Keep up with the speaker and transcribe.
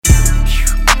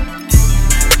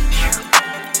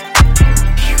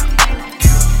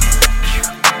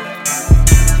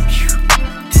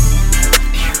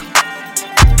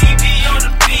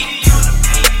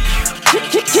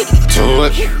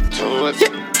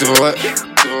do it.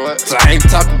 So I ain't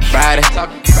talking about it.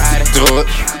 Do it.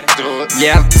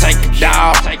 Yeah, I'll take it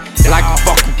down like a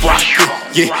fucking rocket.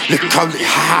 Yeah, look call me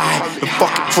high, the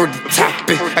fucking for the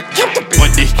topic. I keep the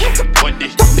money,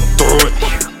 through it.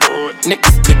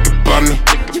 Niggas looking for me,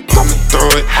 you coming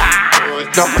through it.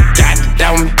 Don't got it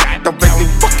down me, don't make me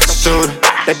fucking shoot it.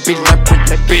 They be like, put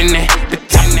that in it,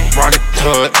 bitch, I'm run it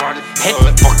to it. Had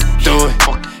to fucking do it,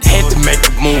 had to make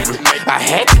a movie. I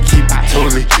had to keep it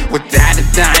toolie, without it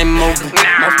I ain't moving.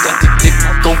 No stuff to dick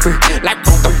goofy, like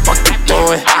what the fuck you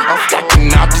doing? I'm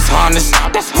stacking out these harness,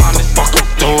 that's what the fuck I'm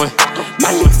doing.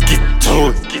 My niggas get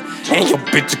to it, and your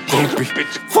bitch a groupie.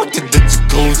 Fuck the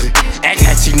jacuzzi, act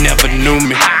like she never knew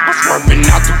me. I'm swerving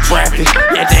out the traffic,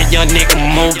 yeah, that young nigga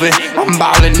moving. I'm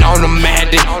ballin' on the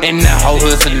Madden, and the whole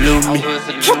hood salute me.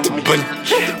 Kill the bunny,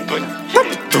 let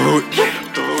me through it.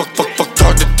 Fuck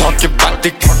all the talking about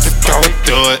the cops, just go and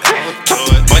do it. Kill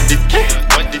the bunny,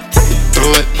 let me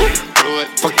through it.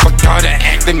 Fuck all the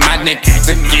acting, my niggas,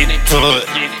 and get to it.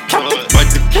 Kill the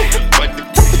bunny, let me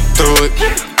through it.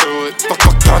 Fuck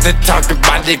all the talking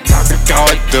about the cops, just go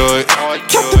and do it.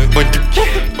 Kill the bunny,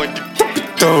 let me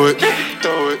through it.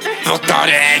 Fuck all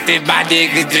the acting, my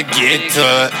niggas, just get to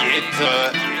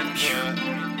it.